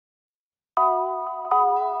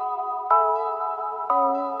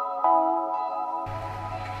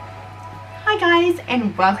Hi guys,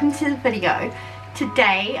 and welcome to the video.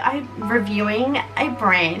 Today I'm reviewing a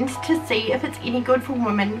brand to see if it's any good for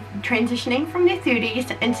women transitioning from their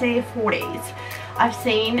 30s into their 40s. I've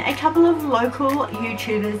seen a couple of local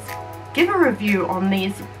YouTubers give a review on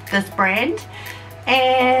this brand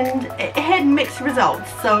and it had mixed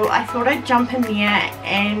results, so I thought I'd jump in there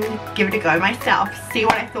and give it a go myself, see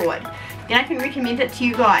what I thought. Then I can recommend it to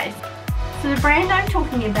you guys. So the brand I'm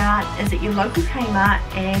talking about is at your local Kmart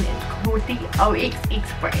and it's called the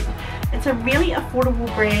OXX brand. It's a really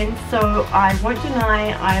affordable brand, so I won't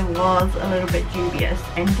deny I was a little bit dubious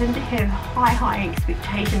and didn't have high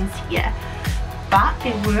expectations here. But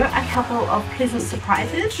there were a couple of pleasant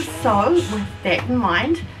surprises, so with that in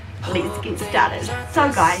mind, let's get started.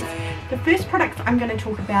 So guys, the first products I'm going to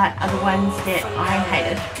talk about are the ones that I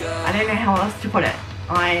hated. I don't know how else to put it.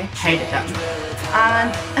 I hated them.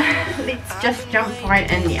 Let's just jump right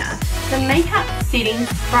in there. The makeup setting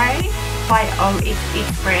spray by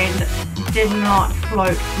OXX brand did not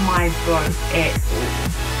float my boat at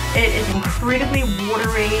all. It is incredibly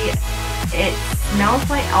watery. It smells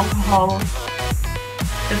like alcohol.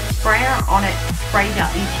 The sprayer on it sprays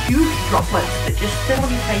out these huge droplets that just sit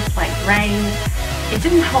on your face like rain. It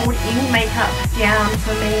didn't hold any makeup down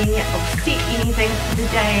for me or set anything for the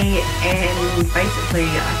day, and basically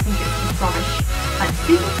I think it's just rubbish. I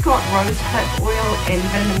think it's got rosehip oil and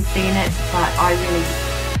vitamin C in it, but I really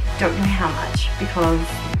don't know how much because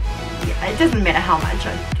yeah, it doesn't matter how much,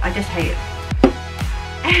 I just hate it.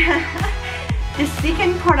 The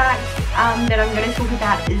second product that I'm going to talk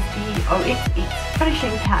about is the OXX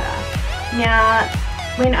finishing powder. Now,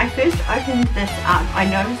 when I first opened this up, I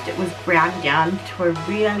noticed it was ground down to a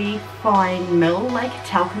really fine mill, like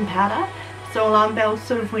talcum powder. So alarm bells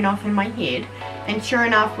sort of went off in my head. And sure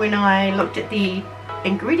enough, when I looked at the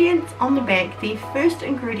ingredients on the back, the first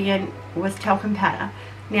ingredient was talcum powder.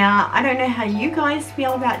 Now, I don't know how you guys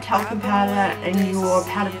feel about talcum powder in your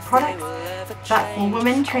powdered products, but for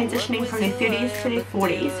women transitioning from their 30s to their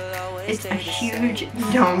 40s, it's a huge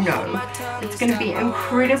no-no. It's going to be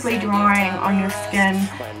incredibly drying on your skin.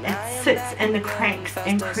 It sits in the cracks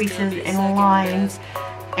and creases and lines,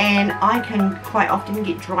 and I can quite often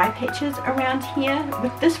get dry patches around here.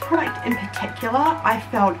 With this product in particular, I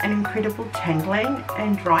felt an incredible tingling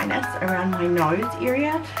and dryness around my nose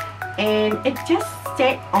area, and it just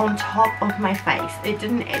sat on top of my face. It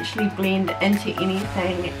didn't actually blend into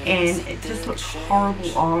anything, and it just looked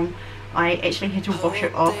horrible on. I actually had to wash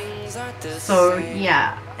it off. So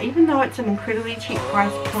yeah, even though it's an incredibly cheap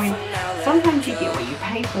price point, sometimes you get what you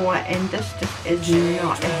pay for, and this just is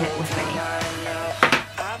not a hit with me.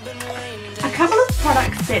 A couple of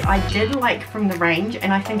products that I did like from the range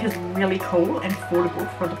and I think is really cool and affordable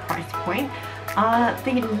for the price point are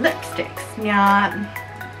the lipsticks. Now,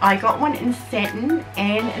 I got one in satin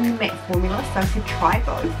and in the matte formula, so I could try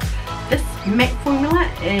both. This matte formula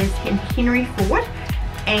is in Henry Ford,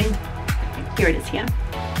 and here it is here.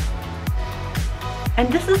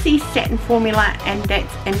 And this is the satin formula, and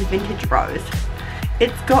that's in Vintage Rose.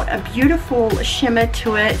 It's got a beautiful shimmer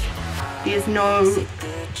to it. There's no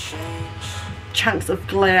chunks of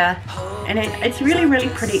glitter, and it's really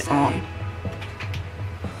pretty on.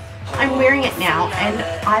 I'm wearing it now, and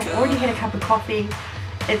I've already had a cup of coffee.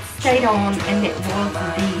 It stayed on, and that was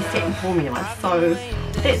the satin formula, so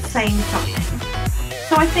that's saying something.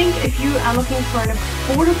 So I think if you are looking for an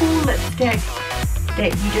affordable lipstick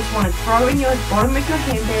that you just want to throw in your bottom of your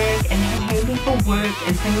handbag and have handy for work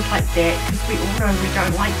and things like that, because we all know we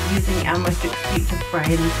don't like using our most expensive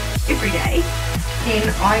brands every day, then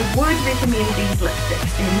I would recommend these lipsticks.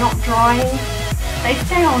 They're not drying, they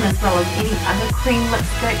stay on as well as any other cream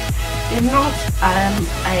lipstick. They're not a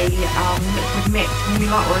liquid matte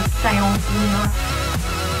formula or a stay-on formula,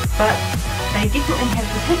 but they definitely have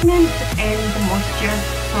the pigment and the moisture,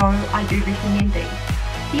 so I do recommend these.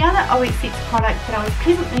 The other OXX product that I was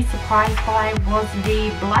pleasantly surprised by was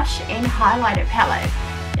the blush and highlighter palette.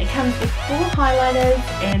 It comes with 4 highlighters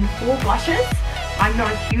and 4 blushes. I'm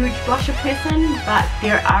not a huge blusher person, but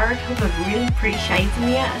there are a couple of really pretty shades in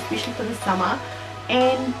there, especially for the summer,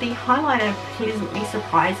 and the highlighter pleasantly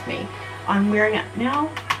surprised me. I'm wearing it now.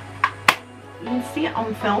 You can see it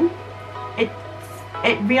on film.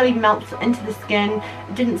 It really melts into the skin.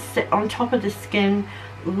 It didn't sit on top of the skin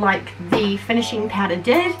like the finishing powder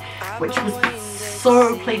did, which was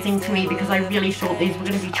so pleasing to me because I really thought these were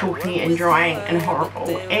going to be chalky and drying and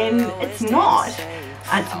horrible, and it's not.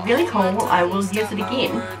 It's really cool. I will use it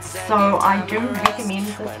again, so I do recommend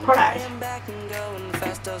this product.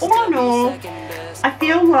 All in all, I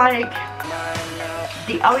feel like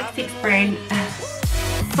the OXX brand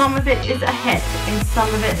is some of it is a hit and some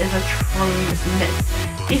of it is a true miss.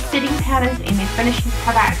 Their setting powders and their finishing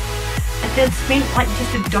products, if they'd spent like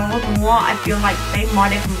just $1 more, I feel like they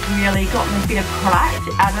might have really gotten a better product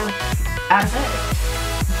out of it.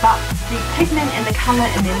 But the pigment and the colour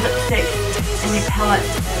and their lipsticks and their palettes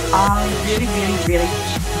are really, really, really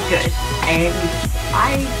good, and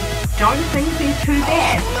I don't think they're too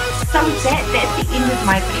bad. So that's the end of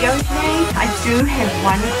my video today. I do have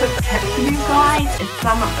one quick tip for you guys. If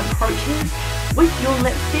summer approaches, with your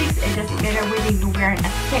lipsticks, it doesn't matter whether you're wearing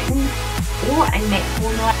a satin or a matte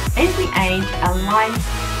formula. As we age, our lines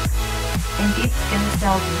and dead skin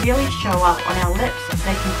cells really show up on our lips.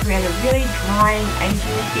 They can create a really drying,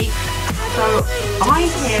 aging effect. So I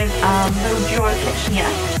have a little duo kit here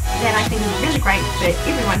that I think is really great for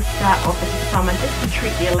everyone to start off with the summer just to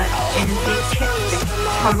treat their lips. It is their Chapstick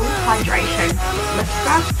Total Hydration Lip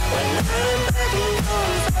Scrub.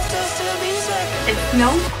 It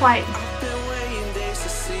smells quite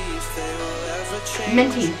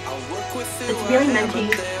minty. It's really minty.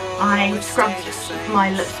 I scrubbed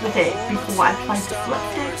my lips with it before I applied this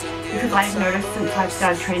lipstick because I've noticed since I've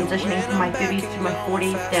started transitioning from my 30s to my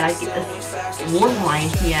 40s that I get this waterline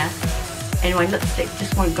here and my lipstick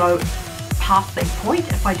just won't go past that point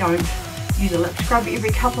if I don't use a lip scrub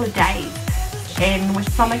every couple of days. And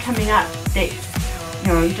with summer coming up, that's, you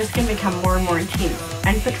know, just going to become more and more intense.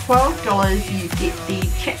 And for $12 you get the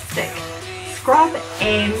chapstick scrub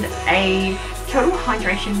and a total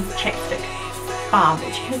hydration chapstick balm,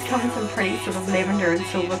 which has come in some pretty sort of lavender and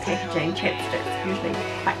silver packaging. Chapstick's usually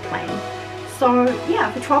quite plain. So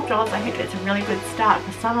yeah, for $12 I think that's a really good start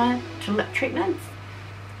for summer to lip treatments.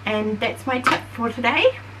 And that's my tip for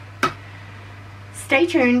today. Stay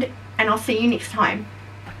tuned and I'll see you next time.